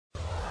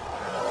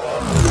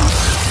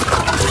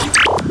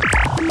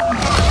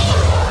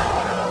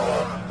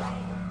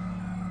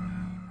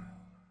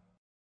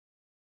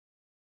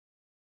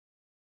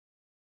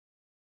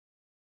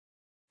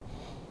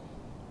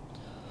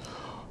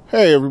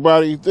Hey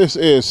everybody, this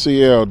is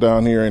CL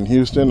down here in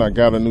Houston. I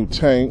got a new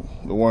tank,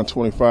 the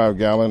 125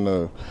 gallon.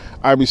 The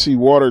IBC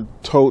water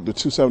tote, the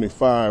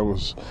 275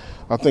 was,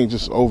 I think,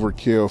 just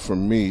overkill for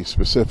me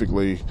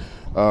specifically.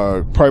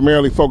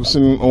 Primarily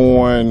focusing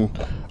on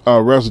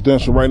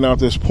residential right now at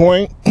this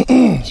point.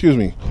 Excuse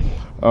me,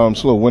 it's a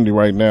little windy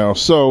right now.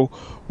 So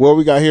what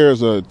we got here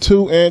is a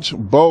 2-inch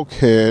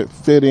bulkhead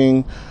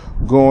fitting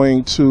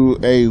going to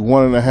a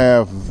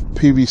 1.5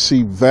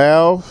 PVC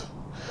valve,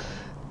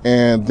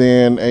 and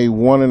then a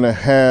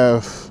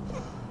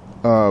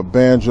 1.5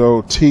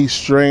 banjo T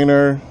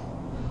strainer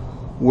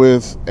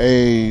with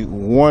a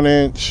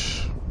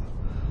 1-inch,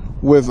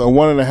 with a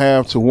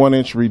 1.5 to 1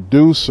 inch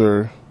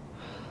reducer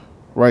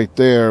right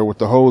there with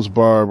the hose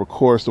barb. Of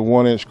course, the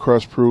 1-inch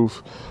crush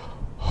proof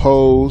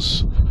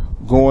hose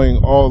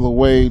going all the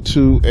way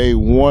to a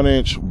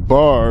 1-inch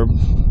barb.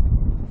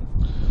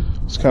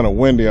 It's kind of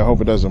windy. I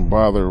hope it doesn't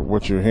bother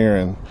what you're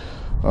hearing.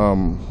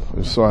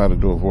 So I had to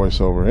do a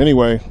voiceover.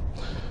 Anyway,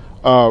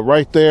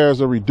 right there is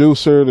a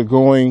reducer to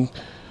going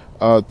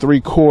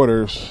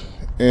 3/4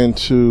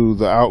 into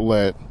the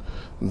outlet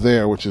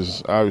there, which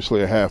is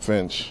obviously a 1/2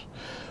 inch.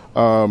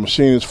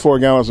 Machine is 4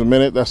 gallons a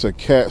minute. That's a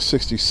Cat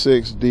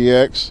 66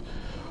 DX,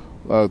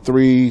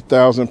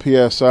 3,000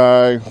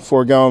 PSI,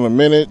 4 gallon a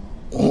minute.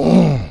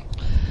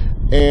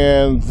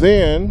 And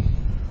then,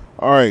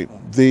 all right,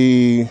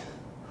 the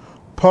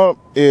pump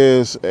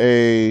is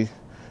a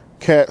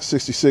Cat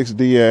 66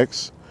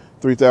 DX,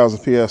 3,000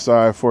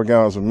 PSI, 4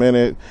 gallons a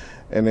minute.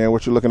 And then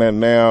what you're looking at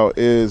now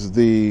is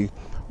the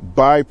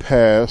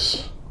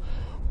bypass,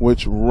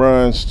 which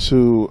runs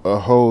to a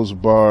hose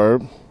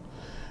barb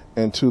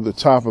and to the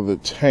top of the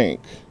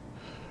tank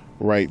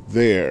right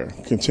there,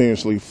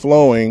 continuously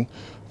flowing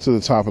to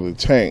the top of the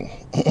tank.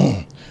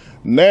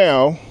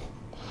 Now,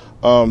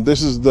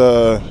 this is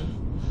the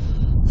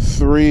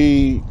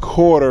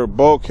 3/4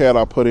 bulkhead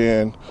I put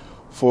in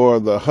for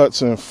the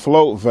Hudson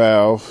float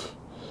valve,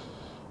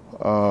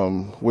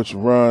 which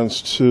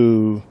runs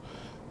to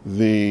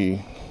the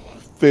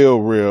fill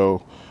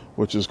reel,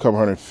 which is a couple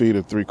hundred feet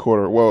of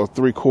 3/4, well,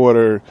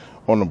 3/4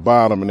 on the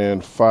bottom, and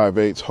then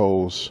 5/8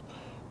 hose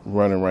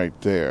running right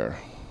there.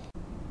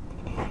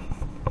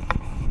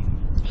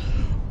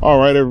 All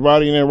right,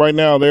 everybody, and then right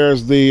now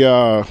there's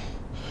the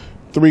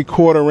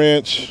 3/4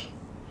 inch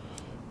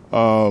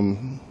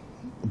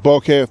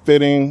bulkhead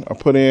fitting I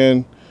put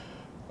in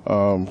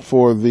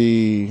for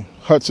the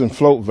Hudson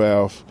float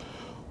valve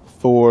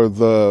for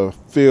the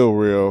fill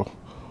reel,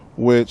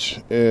 which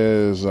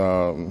is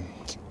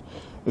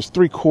there's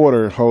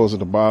 3/4 hose at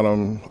the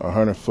bottom,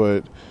 100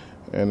 foot,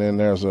 and then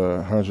there's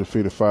 100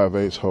 feet of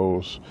 5/8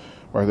 hose.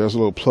 Right, there's a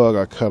little plug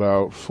I cut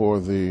out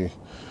for the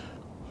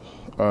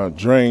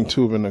drain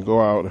tubing to go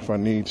out if I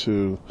need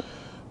to.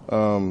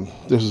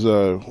 This is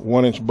a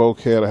 1-inch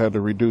bulkhead I had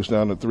to reduce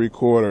down to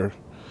 3/4.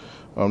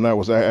 That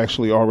was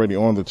actually already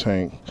on the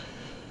tank.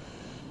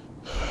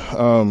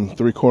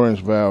 3/4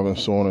 inch valve and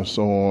so on and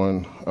so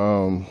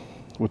on,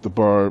 with the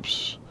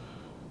barbs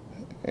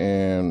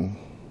and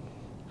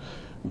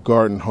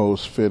garden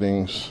hose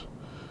fittings.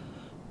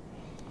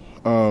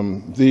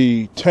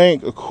 The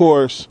tank, of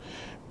course,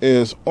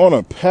 is on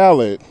a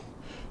pallet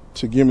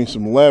to give me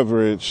some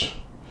leverage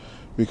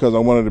because I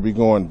wanted to be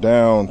going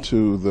down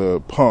to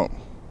the pump.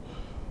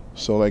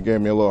 So that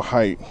gave me a little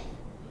height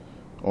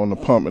on the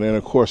pump. And then,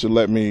 of course, it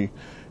let me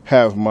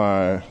have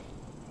my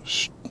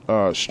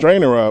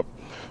strainer up,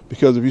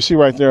 because if you see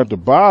right there at the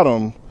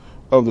bottom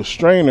of the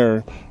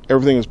strainer,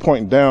 everything is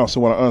pointing down.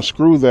 So when I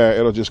unscrew that,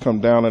 it'll just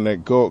come down and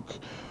that gulk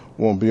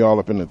won't be all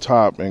up in the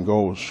top and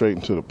go straight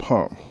into the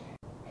pump.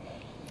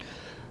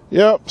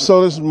 Yep,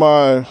 so this is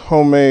my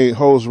homemade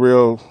hose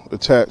reel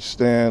attached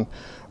stand.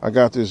 I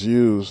got this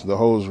used, the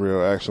hose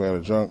reel, actually at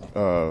a junk.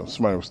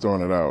 Somebody was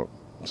throwing it out.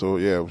 So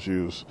yeah, it was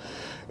used.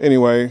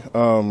 Anyway,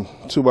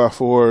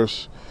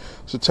 2x4s.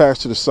 It's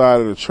attached to the side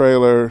of the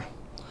trailer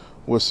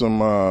with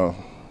some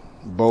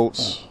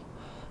bolts,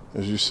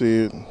 as you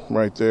see it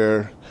right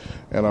there.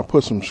 And I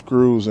put some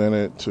screws in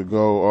it to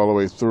go all the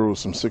way through,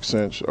 some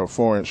 6-inch or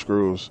 4-inch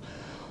screws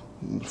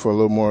for a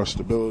little more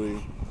stability.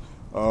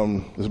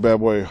 This bad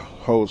boy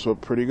holds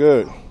up pretty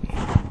good.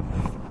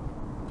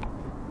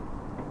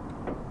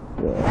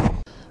 Yeah.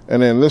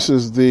 And then this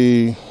is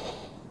the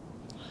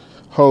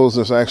hose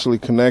that's actually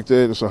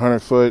connected. It's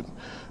 100 foot,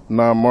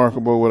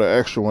 non-markable with an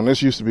extra one.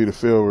 This used to be the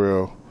fill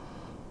reel,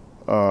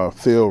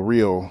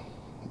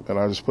 and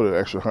I just put an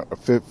extra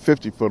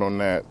 50 foot on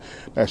that.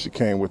 It actually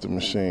came with the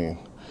machine.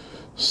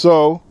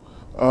 So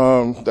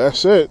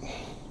that's it.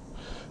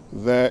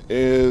 That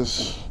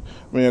is,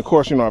 I mean, of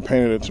course, you know, I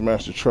painted it to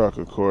match the truck,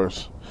 of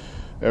course.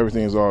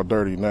 Everything's all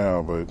dirty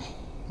now, but,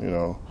 you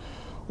know,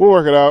 we'll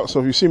work it out. So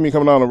if you see me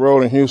coming down the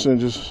road in Houston,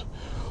 just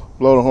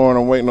blow the horn.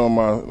 I'm waiting on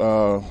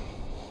my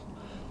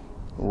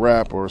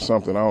wrap or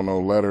something. I don't know,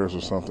 letters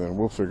or something.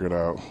 We'll figure it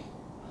out.